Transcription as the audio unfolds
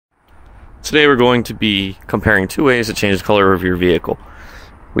Today we're going to be comparing two ways to change the color of your vehicle.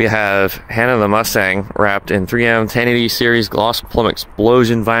 We have Hannah the Mustang wrapped in 3M 1080 series gloss plum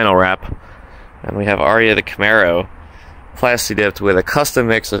explosion vinyl wrap, and we have Aria the Camaro Plastidip with a custom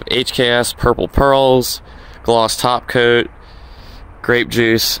mix of HKS purple pearls, gloss top coat, grape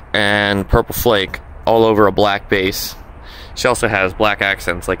juice, and purple flake all over a black base. She also has black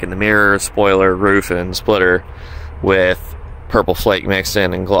accents like in the mirror, spoiler, roof, and splitter with purple flake mixed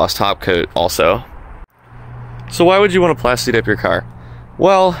in and gloss top coat also. So why would you want to Plastidip your car?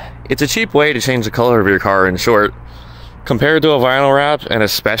 Well, it's a cheap way to change the color of your car, in short. Compared to a vinyl wrap, and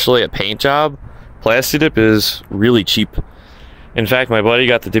especially a paint job, Plastidip is really cheap. In fact, my buddy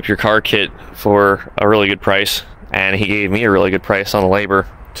got the Dip Your Car kit for a really good price, and he gave me a really good price on the labor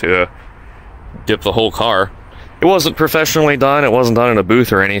to dip the whole car. It wasn't professionally done, it wasn't done in a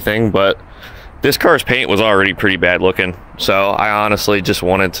booth or anything, but this car's paint was already pretty bad looking, so I honestly just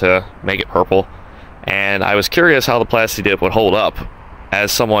wanted to make it purple. And I was curious how the Plastidip would hold up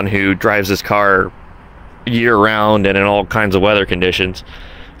as someone who drives this car year-round and in all kinds of weather conditions.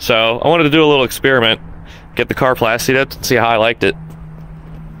 So I wanted to do a little experiment, get the car Plastidip and see how I liked it.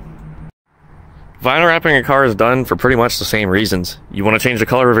 Vinyl wrapping a car is done for pretty much the same reasons. You want to change the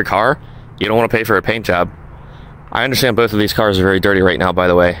color of your car, you don't want to pay for a paint job. I understand both of these cars are very dirty right now, by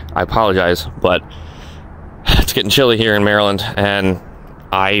the way. I apologize, but it's getting chilly here in Maryland, and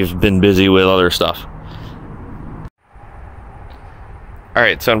I've been busy with other stuff.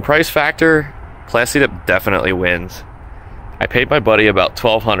 Alright, so in price factor, Plastidip definitely wins. I paid my buddy about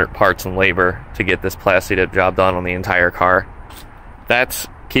 1,200 parts and labor to get this Plastidip job done on the entire car. That's,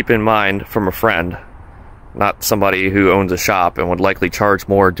 keep in mind, from a friend, not somebody who owns a shop and would likely charge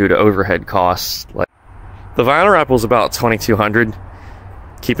more due to overhead costs. The vinyl wrap was about $2,200.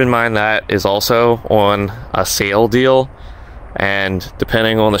 Keep in mind that is also on a sale deal, and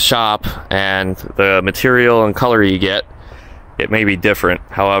depending on the shop and the material and color you get, it may be different.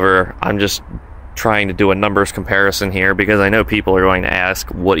 However, I'm just trying to do a numbers comparison here because I know people are going to ask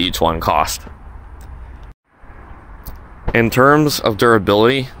what each one cost. In terms of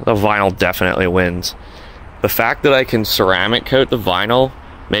durability, the vinyl definitely wins. The fact that I can ceramic coat the vinyl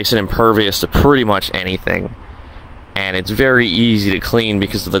makes it impervious to pretty much anything, and it's very easy to clean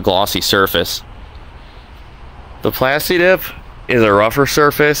because of the glossy surface. The Plastidip is a rougher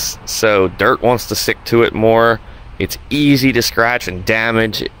surface, so dirt wants to stick to it more. It's easy to scratch and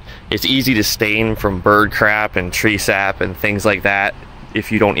damage. It's easy to stain from bird crap and tree sap and things like that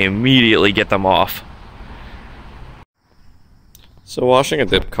if you don't immediately get them off. So washing a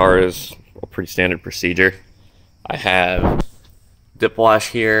dip car is a pretty standard procedure. I have dip wash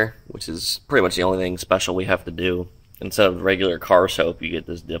here, which is pretty much the only thing special we have to do. Instead of regular car soap, you get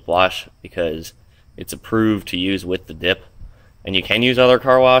this dip wash because it's approved to use with the dip. And you can use other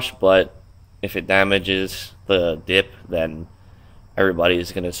car wash, but if it damages the dip, then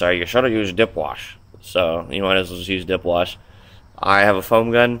everybody's going to say, you should have used dip wash. So you might as well just use dip wash. I have a foam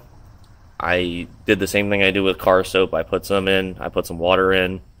gun. I did the same thing I do with car soap. I put some in, I put some water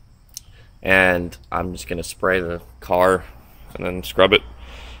in, and I'm just going to spray the car and then scrub it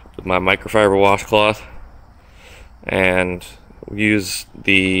with my microfiber washcloth, and use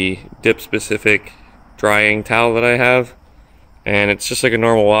the dip specific drying towel that I have, and it's just like a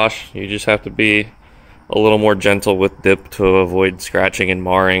normal wash. You just have to be a little more gentle with dip to avoid scratching and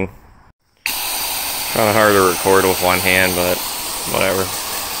marring. Kind of hard to record with one hand, but whatever.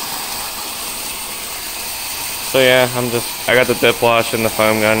 So yeah, I got the dip wash in the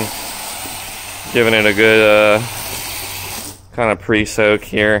foam gun, giving it a good kind of pre-soak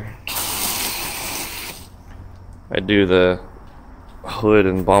here. I do the hood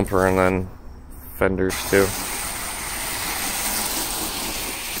and bumper and then fenders too.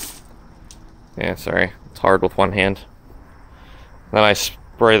 Yeah, sorry, it's hard with one hand. Then I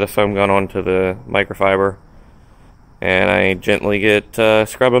spray the foam gun onto the microfiber, and I gently get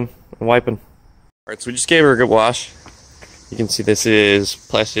scrubbing and wiping. Alright, so we just gave her a good wash. You can see this is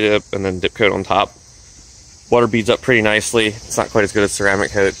Plastidip and then dip coat on top. Water beads up pretty nicely. It's not quite as good as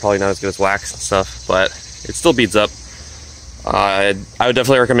ceramic coat, probably not as good as wax and stuff, but it still beads up. I would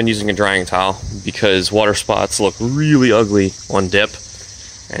definitely recommend using a drying towel because water spots look really ugly on dip.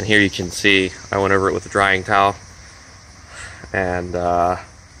 And here you can see I went over it with a drying towel, and I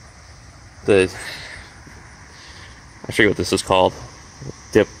forget what this is called.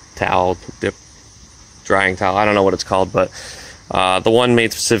 Dip towel, dip drying towel. I don't know what it's called, but the one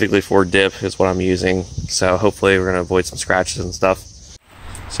made specifically for dip is what I'm using. So hopefully we're gonna avoid some scratches and stuff.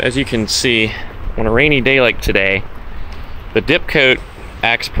 So as you can see, on a rainy day like today, the dip coat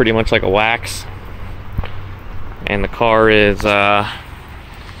acts pretty much like a wax, and the car is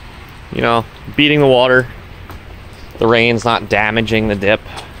you know, beating the water. The rain's not damaging the dip.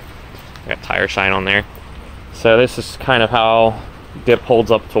 Got tire shine on there. So this is kind of how dip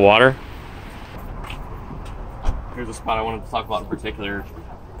holds up to water. Here's a spot I wanted to talk about in particular.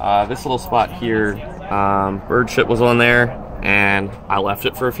 This little spot here, bird shit was on there, and I left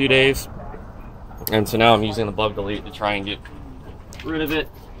it for a few days. And so now I'm using the bug delete to try and get rid of it.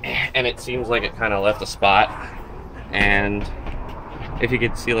 And it seems like it kind of left a spot. And if you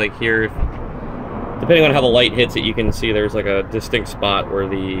could see, like here, depending on how the light hits it, you can see there's like a distinct spot where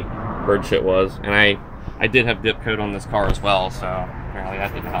the bird shit was. And I did have dip coat on this car as well, so apparently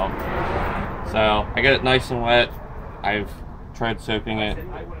that didn't help. So I got it nice and wet. I've tried soaking it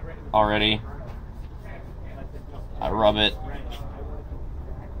already. I rub it.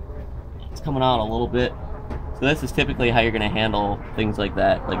 It's coming out a little bit. So this is typically how you're going to handle things like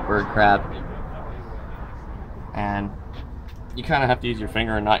that, like bird crap. And you kind of have to use your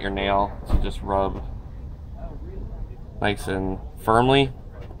finger and not your nail to just rub nice and firmly.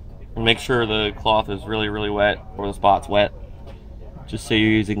 And make sure the cloth is really, really wet, or the spot's wet, just so you're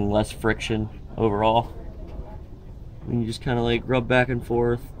using less friction overall. And you just kind of like rub back and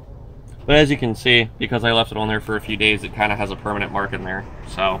forth. But as you can see, because I left it on there for a few days, it kind of has a permanent mark in there.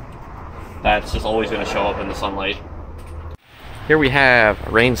 So that's just always going to show up in the sunlight. Here we have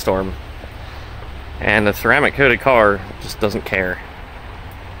a rainstorm, and the ceramic coated car just doesn't care.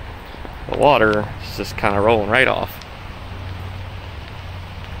 The water is just kind of rolling right off.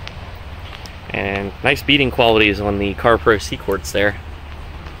 And nice beating qualities on the CarPro C-quartz there.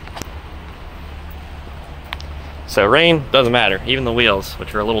 So rain doesn't matter. Even the wheels,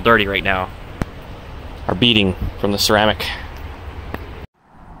 which are a little dirty right now, are beating from the ceramic.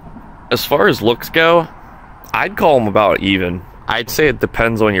 As far as looks go, I'd call them about even. I'd say it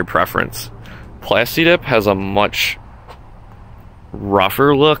depends on your preference. Plastidip has a much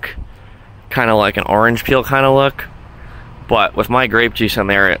rougher look, kind of like an orange peel kind of look. But with my grape juice on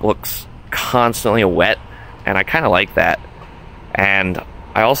there, it looks constantly wet, and I kind of like that. And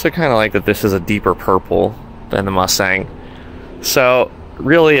I also kind of like that this is a deeper purple than the Mustang. So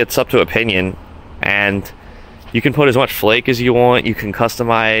really it's up to opinion, and you can put as much flake as you want. You can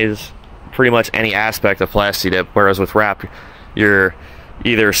customize pretty much any aspect of Plastidip, whereas with wrap you're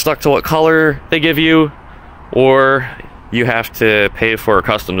either stuck to what color they give you, or you have to pay for a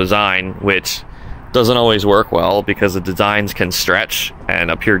custom design, which doesn't always work well because the designs can stretch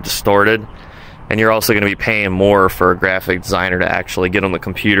and appear distorted, and you're also going to be paying more for a graphic designer to actually get on the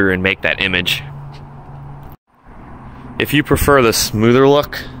computer and make that image. If you prefer the smoother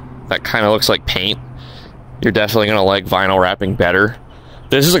look that kind of looks like paint, you're definitely going to like vinyl wrapping better.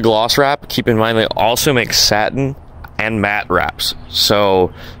 This is a gloss wrap. Keep in mind they also make satin and matte wraps,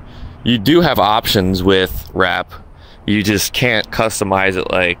 so you do have options with wrap. You just can't customize it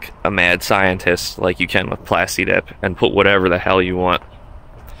like a mad scientist like you can with Plastidip and put whatever the hell you want.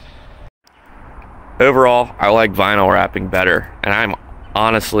 Overall, I like vinyl wrapping better, and I'm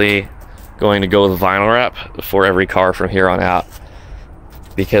honestly going to go with vinyl wrap for every car from here on out,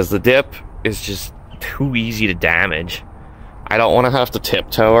 because the dip is just too easy to damage. I don't want to have to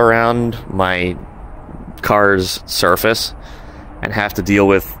tiptoe around my car's surface and have to deal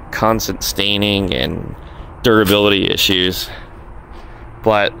with constant staining and durability issues.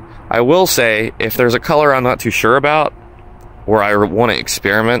 But I will say, if there's a color I'm not too sure about, or I want to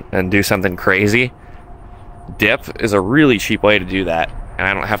experiment and do something crazy, dip is a really cheap way to do that, and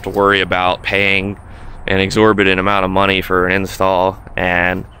I don't have to worry about paying an exorbitant amount of money for an install,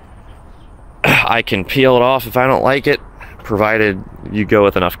 and I can peel it off if I don't like it, provided you go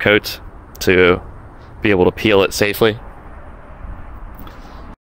with enough coats to be able to peel it safely.